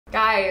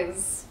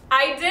Guys,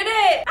 I did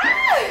it!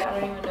 Ah! I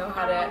don't even know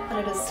how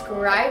to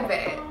describe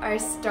it. I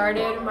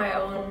started my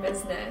own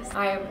business.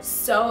 I am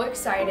so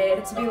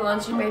excited to be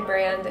launching my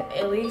brand,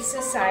 Illy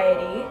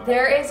Society.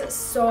 There is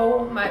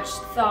so much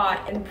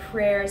thought and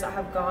prayers that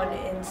have gone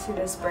into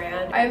this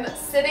brand. I'm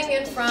sitting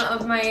in front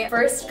of my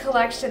first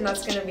collection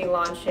that's gonna be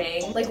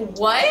launching. Like,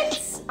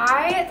 what?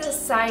 I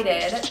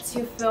decided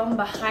to film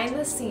behind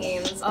the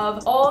scenes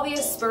of all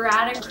these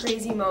sporadic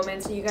crazy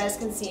moments so you guys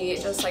can see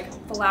just like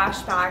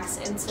flashbacks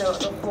into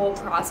the whole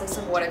process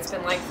of what it's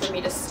been like for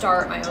me to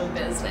start my own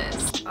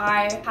business.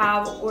 I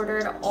have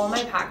ordered all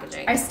my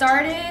packaging. I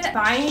started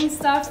buying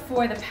stuff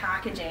for the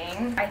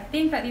packaging. I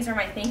think that these are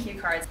my thank you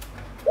cards.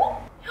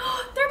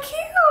 They're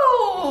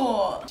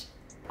cute!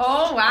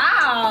 Oh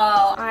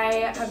wow!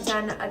 I have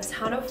done a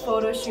ton of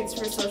photo shoots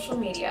for social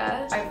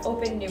media. I've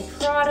opened new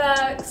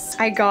products.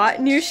 I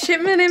got new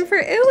shipment in for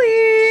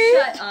Illy.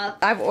 Shut up.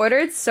 I've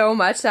ordered so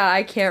much that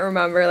I can't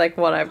remember like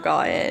what I've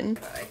gotten.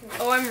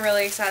 Oh, I'm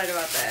really excited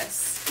about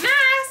this.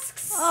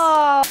 Masks!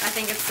 Oh, I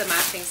think it's the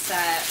matching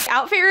set.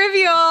 Outfit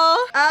reveal.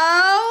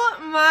 Oh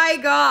my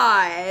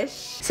gosh.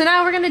 So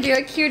now we're gonna do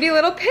a cutie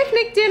little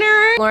picnic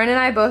dinner. Lauren and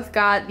I both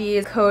got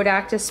these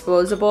Kodak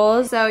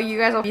disposables. So you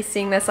guys will be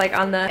seeing this like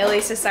on the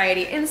Illy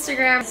Society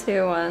Instagram.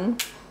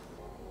 2-1.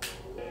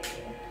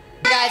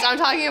 Guys, I'm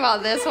talking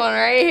about this one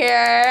right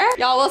here.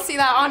 Y'all will see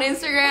that on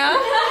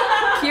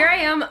Instagram. Here I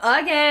am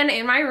again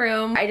in my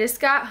room. I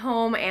just got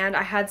home and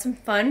I had some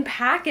fun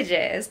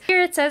packages.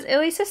 Here it says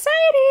Illy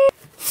Society.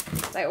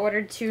 I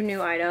ordered 2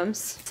 new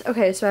items.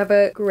 Okay, so I have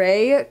a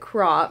gray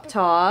crop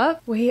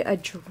top. Wait, a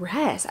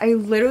dress. I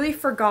literally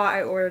forgot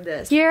I ordered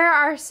this. Here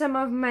are some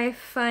of my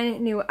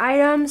fun new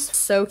items.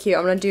 So cute.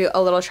 I'm gonna do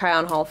a little try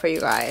on haul for you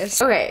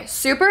guys. Okay,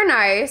 super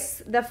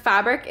nice. The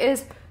fabric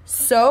is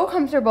so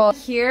comfortable.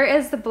 Here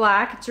is the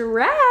black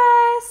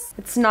dress.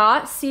 It's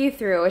not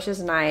see-through, which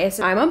is nice.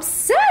 I'm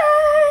obsessed.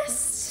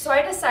 So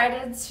I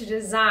decided to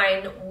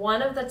design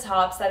one of the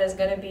tops that is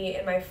gonna be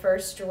in my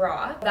first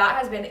draw. That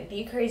has been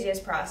the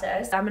craziest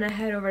process. I'm gonna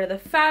head over to the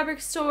fabric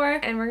store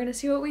and we're gonna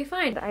see what we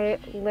find. I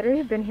literally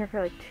have been here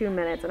for like 2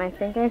 minutes and I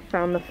think I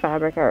found the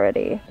fabric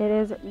already. It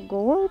is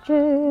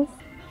gorgeous.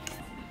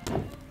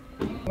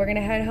 We're gonna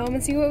head home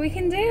and see what we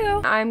can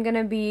do. I'm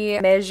gonna be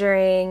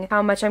measuring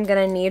how much I'm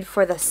gonna need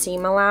for the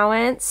seam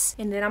allowance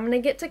and then I'm gonna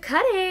get to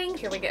cutting.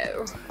 Here we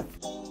go.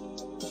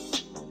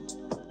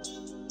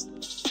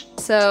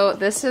 So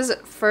this is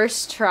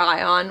first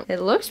try on. It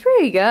looks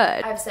pretty good.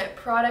 I've sent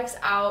products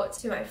out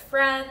to my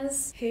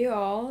friends. Hey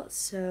y'all,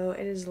 so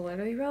it is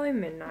literally probably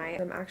midnight.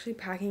 I'm actually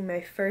packing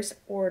my first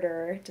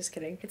order. Just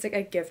kidding. It's like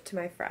a gift to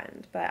my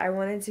friend, but I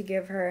wanted to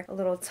give her a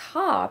little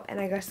top and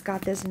I just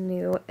got this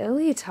new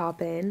Illy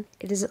top in.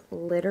 It is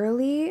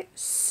literally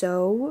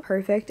so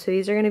perfect. So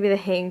these are gonna be the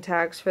hang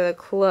tags for the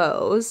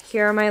clothes.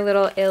 Here are my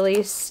little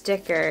Illy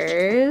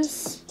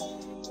stickers.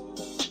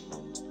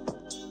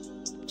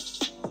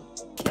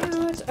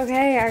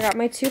 Okay, I got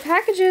my 2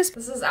 packages.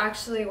 This is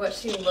actually what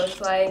she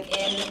looked like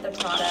in the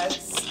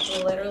products.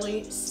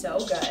 Literally so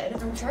good.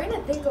 I'm trying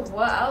to think of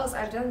what else.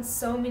 I've done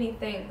so many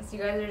things. You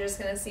guys are just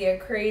gonna see a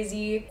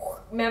crazy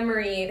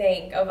memory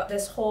bank of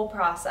this whole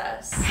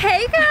process.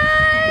 Hey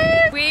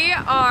guys! We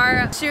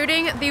are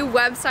shooting the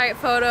website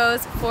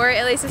photos for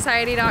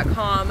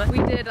illysociety.com. We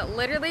did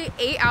literally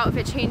 8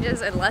 outfit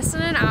changes in less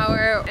than an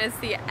hour. It's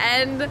the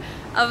end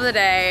of the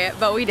day,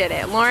 but we did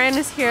it. Lauren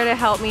is here to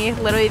help me,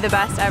 literally the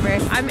best ever.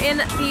 I'm in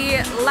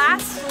the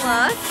last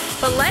look,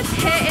 but let's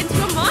hit into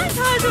a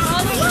montage of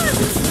all the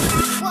looks.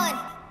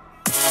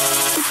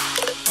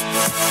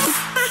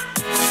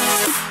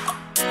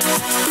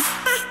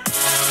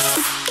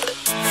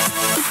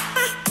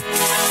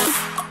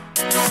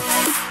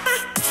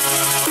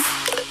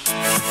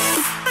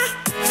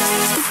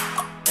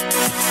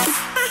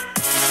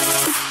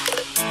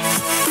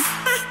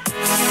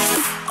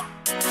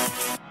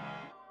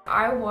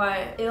 I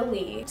want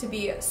Illy to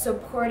be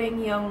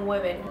supporting young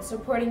women,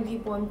 supporting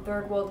people in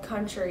third world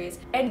countries,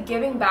 and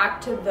giving back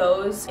to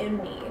those in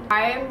need.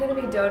 I am going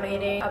to be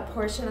donating a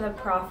portion of the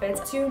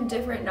profits to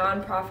different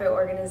nonprofit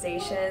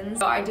organizations.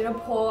 So I did a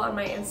poll on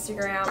my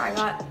Instagram. I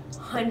got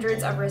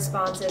hundreds of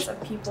responses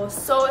of people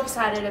so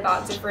excited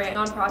about different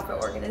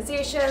nonprofit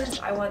organizations.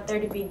 I want there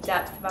to be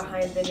depth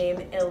behind the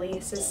name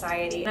Illy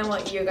Society, and I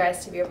want you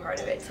guys to be a part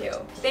of it too.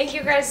 Thank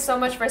you guys so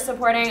much for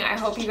supporting. I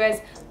hope you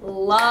guys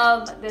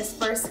love this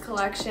first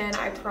collection.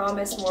 I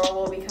promise more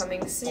will be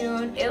coming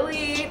soon.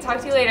 Illy, talk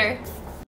to you later.